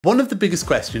One of the biggest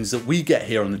questions that we get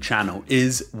here on the channel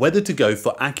is whether to go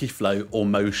for Akiflow or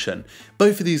Motion.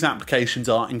 Both of these applications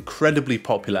are incredibly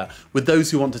popular with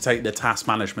those who want to take their task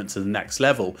management to the next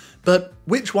level, but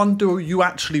which one do you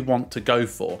actually want to go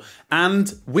for?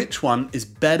 And which one is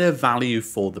better value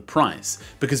for the price?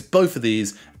 Because both of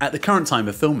these, at the current time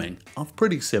of filming, are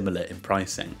pretty similar in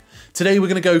pricing. Today we're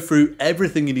going to go through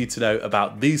everything you need to know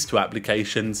about these two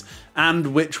applications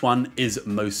and which one is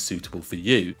most suitable for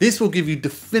you. This will give you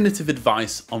definitive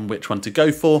advice on which one to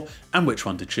go for and which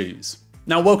one to choose.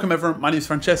 Now, welcome everyone, my name is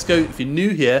Francesco. If you're new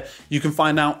here, you can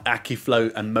find out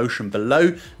Akiflow and Motion below,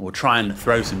 and we'll try and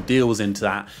throw some deals into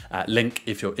that link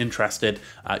if you're interested.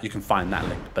 You can find that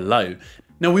link below.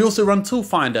 Now, we also run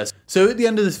Toolfinder, so at the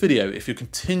end of this video, if you're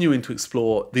continuing to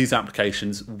explore these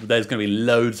applications, there's going to be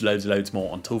loads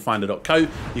more on toolfinder.co.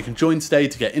 You can join today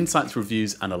to get insights,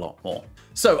 reviews, and a lot more.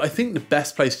 So I think the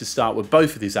best place to start with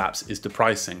both of these apps is the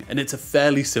pricing, and it's a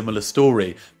fairly similar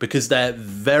story because they're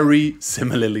very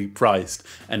similarly priced.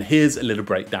 And here's a little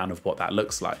breakdown of what that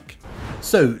looks like.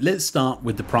 So let's start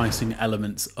with the pricing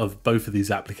elements of both of these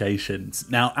applications.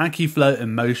 Now, Akiflow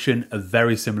and Motion are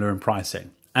very similar in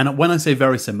pricing. And when I say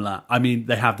very similar, I mean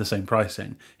they have the same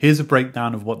pricing. Here's a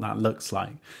breakdown of what that looks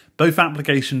like. Both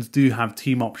applications do have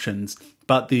team options,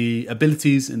 but the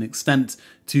abilities and extent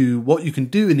to what you can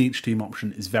do in each team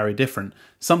option is very different.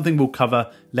 Something we'll cover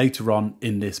later on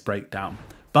in this breakdown.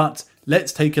 But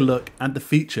let's take a look at the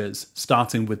features,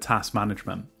 starting with task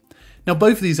management. Now,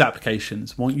 both of these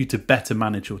applications want you to better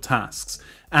manage your tasks.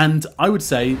 And I would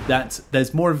say that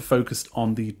there's more of a focus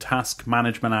on the task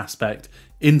management aspect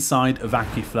inside of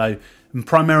Akiflow, and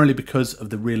primarily because of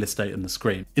the real estate on the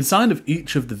screen. Inside of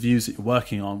each of the views that you're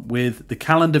working on, with the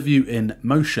calendar view in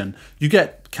Motion, you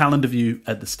get calendar view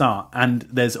at the start, and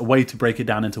there's a way to break it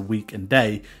down into week and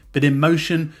day. But in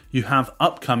Motion, you have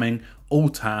upcoming, all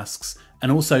tasks,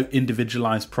 and also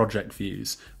individualized project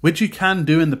views, which you can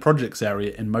do in the projects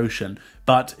area in Motion.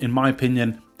 But in my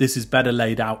opinion, this is better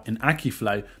laid out in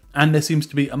Akiflow, and there seems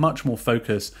to be a much more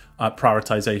focused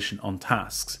prioritization on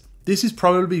tasks. This is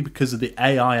probably because of the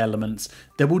AI elements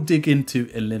that we'll dig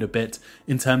into a little bit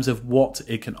in terms of what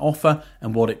it can offer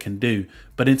and what it can do.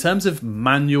 But in terms of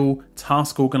manual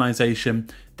task organization,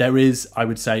 there is, I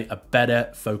would say, a better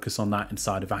focus on that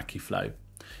inside of Akiflow.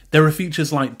 There are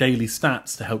features like daily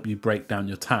stats to help you break down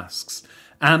your tasks,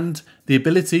 and the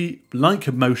ability,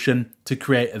 like Motion, to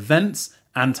create events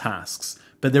and tasks.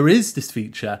 But there is this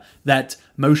feature that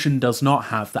Motion does not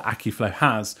have that Akiflow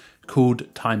has,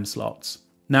 called time slots.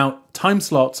 Now, time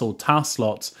slots or task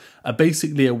slots are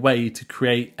basically a way to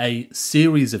create a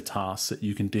series of tasks that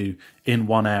you can do in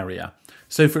one area.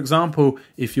 So for example,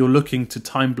 if you're looking to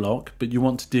time block, but you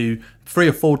want to do 3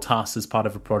 or 4 tasks as part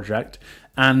of a project,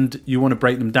 and you want to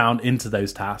break them down into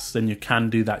those tasks, then you can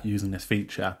do that using this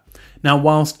feature. Now,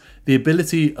 whilst the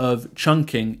ability of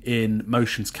chunking in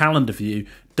Motion's calendar view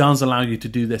does allow you to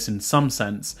do this in some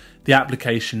sense, the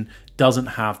application doesn't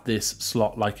have this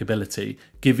slot-like ability,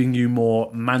 giving you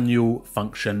more manual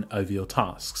function over your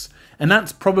tasks. And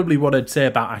that's probably what I'd say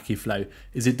about Akiflow,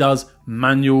 is it does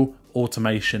manual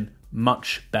automation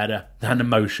much better than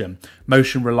Motion.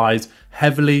 Motion relies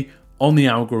heavily on the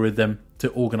algorithm to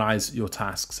organize your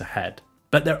tasks ahead.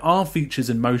 But there are features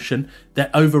in Motion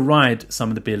that override some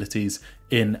of the abilities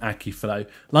in Akiflow,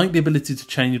 like the ability to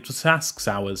change your tasks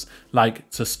hours, like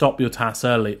to stop your task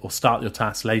early or start your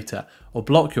task later, or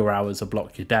block your hours or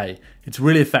block your day. It's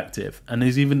really effective, and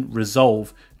there's even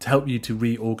resolve to help you to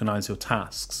reorganize your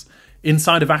tasks.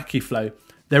 Inside of Akiflow,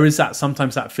 there is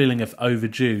sometimes that feeling of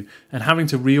overdue and having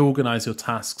to reorganize your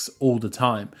tasks all the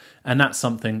time, and that's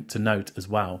something to note as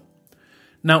well.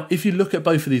 Now, if you look at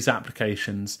both of these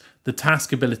applications, the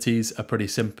task abilities are pretty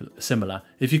similar.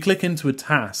 If you click into a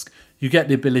task, you get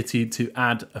the ability to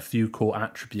add a few core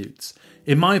attributes.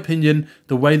 In my opinion,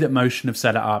 the way that Motion have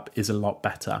set it up is a lot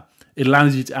better. It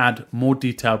allows you to add more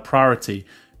detailed priority,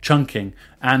 chunking,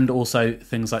 and also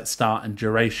things like start and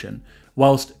duration.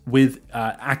 Whilst with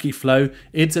Akiflow,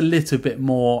 it's a little bit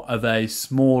more of a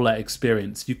smaller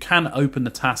experience. You can open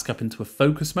the task up into a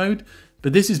focus mode,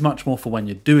 but this is much more for when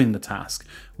you're doing the task.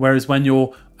 Whereas when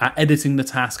you're editing the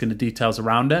task and the details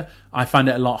around it, I find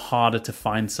it a lot harder to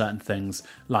find certain things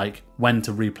like when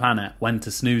to replan it, when to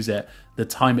snooze it, the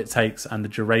time it takes and the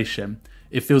duration.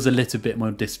 It feels a little bit more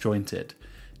disjointed.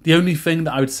 The only thing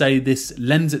that I would say this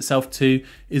lends itself to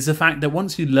is the fact that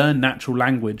once you learn natural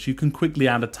language, you can quickly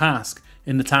add a task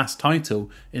in the task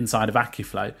title inside of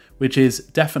Akiflow, which is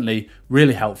definitely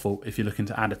really helpful if you're looking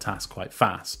to add a task quite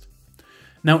fast.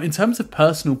 Now, in terms of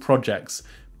personal projects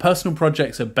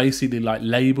are basically like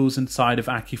labels inside of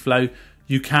Akiflow.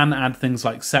 You can add things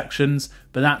like sections,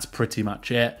 but that's pretty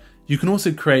much it. You can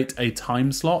also create a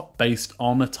time slot based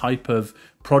on a type of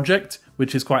project,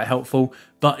 which is quite helpful.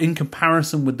 But in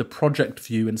comparison with the project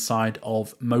view inside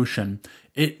of Motion,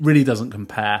 it really doesn't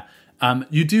compare.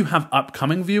 You do have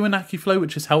upcoming view in Akiflow,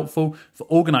 which is helpful for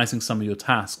organizing some of your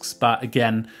tasks. But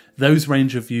again, those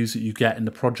range of views that you get in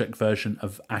the project version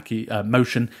of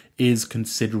Motion is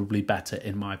considerably better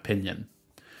in my opinion.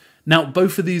 Now,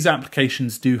 both of these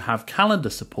applications do have calendar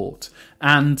support,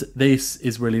 and this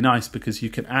is really nice because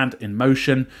you can add in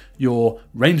Motion your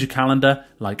range of calendar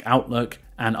like Outlook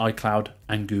and iCloud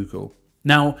and Google.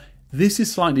 Now, this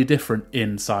is slightly different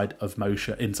inside of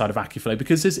Motion, inside of Akiflow,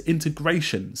 because there's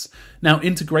integrations. Now,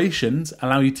 integrations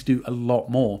allow you to do a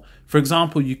lot more. For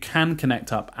example, you can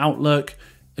connect up Outlook,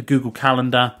 a Google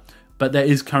Calendar, but there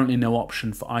is currently no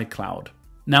option for iCloud.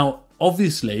 Now,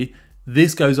 obviously,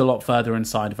 this goes a lot further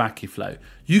inside of Akiflow.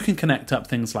 You can connect up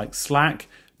things like Slack,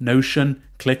 Notion,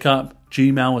 ClickUp,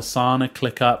 Gmail, Asana,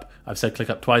 ClickUp. I've said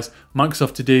ClickUp twice.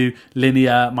 Microsoft To Do,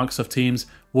 Linear, Microsoft Teams,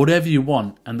 whatever you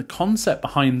want. And the concept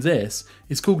behind this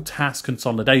is called task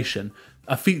consolidation,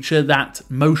 a feature that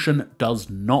Motion does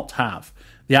not have.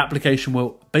 The application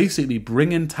will basically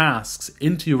bring in tasks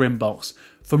into your inbox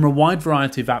from a wide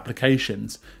variety of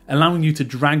applications, allowing you to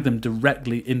drag them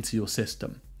directly into your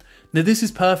system. Now, this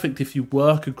is perfect if you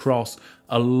work across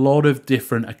a lot of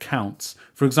different accounts.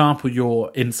 For example,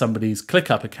 you're in somebody's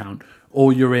ClickUp account,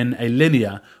 or you're in a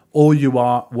Linear, or you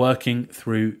are working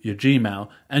through your Gmail,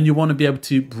 and you want to be able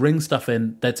to bring stuff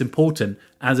in that's important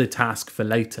as a task for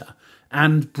later.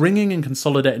 And bringing and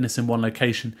consolidating this in one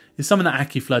location is something that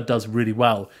Akiflow does really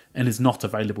well and is not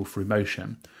available through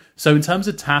Motion. So in terms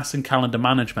of tasks and calendar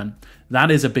management, that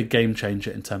is a big game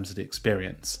changer in terms of the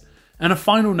experience. And a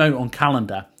final note on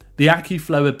calendar. The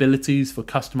Akiflow abilities for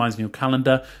customizing your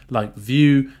calendar, like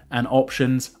view and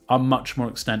options, are much more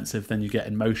extensive than you get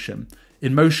in Motion.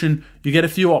 In Motion, you get a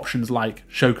few options like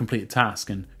show completed task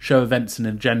and show events and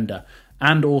agenda,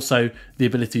 and also the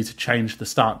ability to change the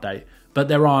start date. But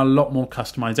there are a lot more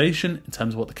customization in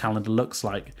terms of what the calendar looks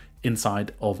like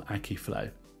inside of Akiflow.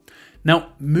 Now,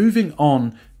 moving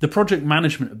on, the project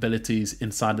management abilities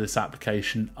inside of this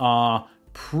application are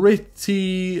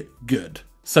pretty good.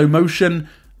 So Motion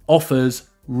offers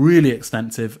really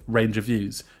extensive range of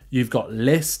views. You've got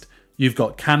list, you've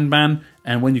got Kanban,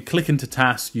 and when you click into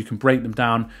tasks, you can break them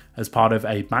down as part of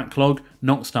a backlog,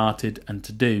 not started, and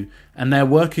to do. And they're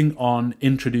working on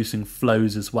introducing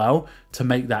flows as well to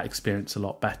make that experience a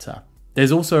lot better.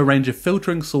 There's also a range of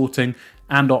filtering, sorting,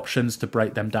 and options to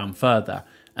break them down further.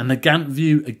 And the Gantt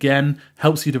view, again,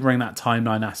 helps you to bring that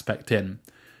timeline aspect in.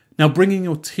 Now, bringing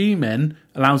your team in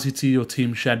allows you to your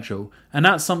team schedule, and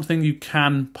that's something you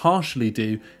can partially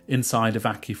do inside of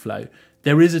Akiflow.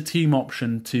 There is a team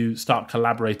option to start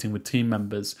collaborating with team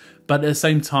members, but at the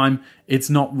same time, it's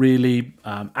not really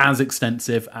as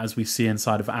extensive as we see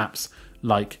inside of apps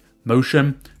like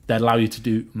Motion that allow you to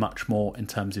do much more in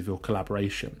terms of your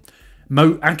collaboration.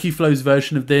 Akiflow's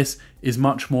version of this is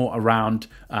much more around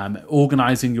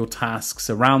organizing your tasks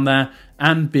around there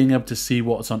and being able to see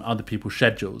what's on other people's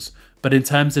schedules. But in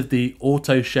terms of the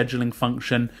auto scheduling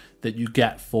function that you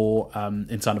get for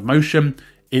inside of Motion,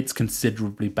 it's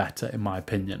considerably better in my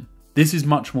opinion. This is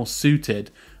much more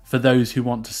suited for those who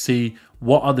want to see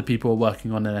what other people are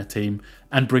working on in their team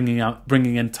and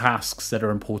bringing in tasks that are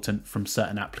important from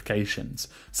certain applications.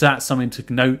 So that's something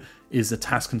to note, is the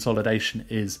task consolidation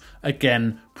is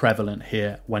again prevalent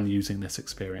here when using this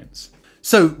experience.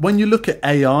 So when you look at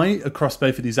AI across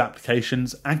both of these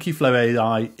applications, Akiflow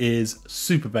AI is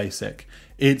super basic.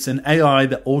 It's an AI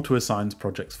that auto-assigns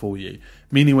projects for you,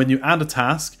 meaning when you add a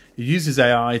task, it uses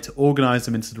AI to organize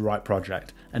them into the right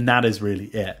project, and that is really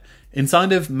it.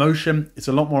 Inside of Motion, it's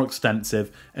a lot more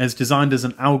extensive and it's designed as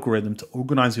an algorithm to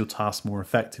organize your tasks more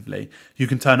effectively. You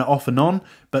can turn it off and on,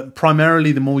 but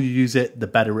primarily the more you use it, the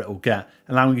better it will get,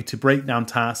 allowing you to break down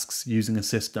tasks using a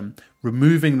system,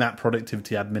 removing that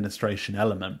productivity administration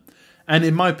element. And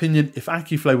in my opinion, if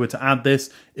Akiflow were to add this,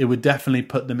 it would definitely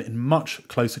put them in much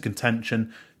closer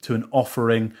contention to an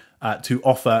offering to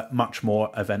offer much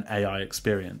more of an AI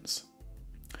experience.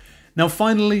 Now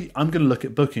finally, I'm going to look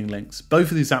at booking links.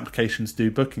 Both of these applications do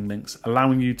booking links,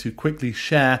 allowing you to quickly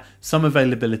share some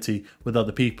availability with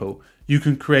other people. You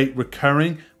can create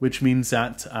recurring, which means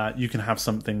that you can have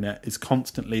something that is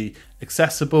constantly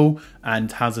accessible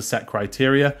and has a set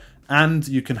criteria. And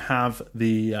you can have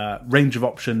the range of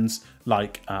options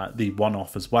like the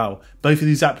one-off as well. Both of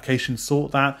these applications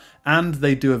sort that, and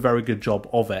they do a very good job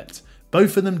of it.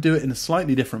 Both of them do it in a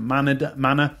slightly different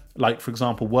manner, like for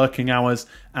example working hours,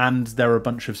 and there are a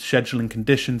bunch of scheduling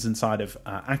conditions inside of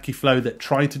Akiflow that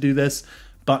try to do this,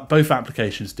 but both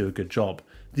applications do a good job.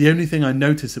 The only thing I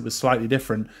noticed that was slightly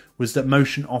different was that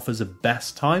Motion offers a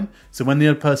best time. So when the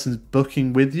other person's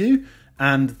booking with you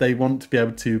and they want to be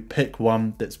able to pick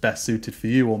one that's best suited for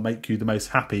you or make you the most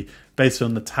happy based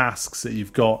on the tasks that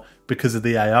you've got because of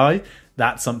the AI,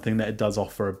 that's something that it does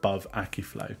offer above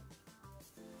Akiflow.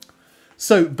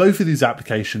 So both of these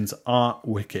applications are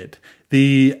wicked.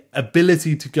 The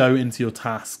ability to go into your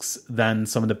tasks than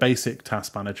some of the basic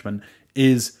task management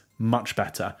is much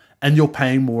better, and you're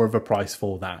paying more of a price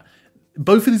for that.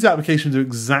 Both of these applications are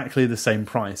exactly the same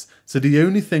price. So the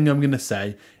only thing I'm going to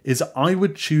say is I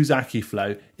would choose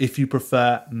Akiflow if you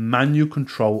prefer manual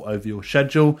control over your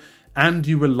schedule and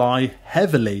you rely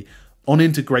heavily on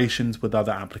integrations with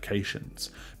other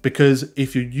applications. Because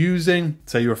if you're using,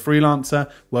 say you're a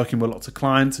freelancer working with lots of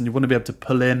clients and you want to be able to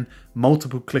pull in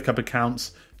multiple ClickUp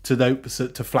accounts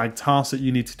to flag tasks that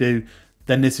you need to do,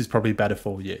 then this is probably better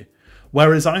for you.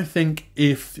 Whereas I think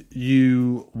if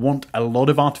you want a lot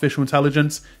of artificial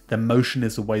intelligence, then Motion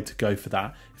is the way to go for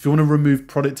that. If you want to remove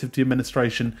productivity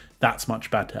administration, that's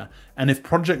much better. And if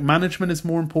project management is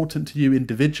more important to you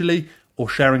individually or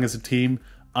sharing as a team,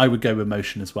 I would go with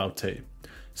Motion as well too.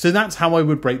 So that's how I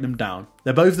would break them down.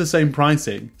 They're both the same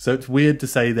pricing, so it's weird to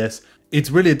say this.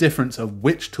 It's really a difference of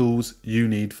which tools you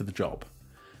need for the job.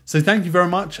 So thank you very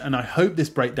much, and I hope this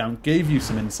breakdown gave you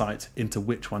some insight into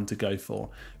which one to go for.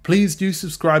 Please do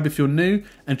subscribe if you're new,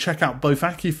 and check out both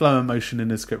Akiflow and Motion in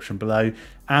the description below,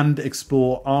 and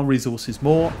explore our resources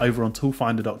more over on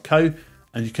toolfinder.co,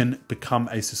 and you can become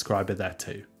a subscriber there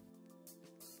too.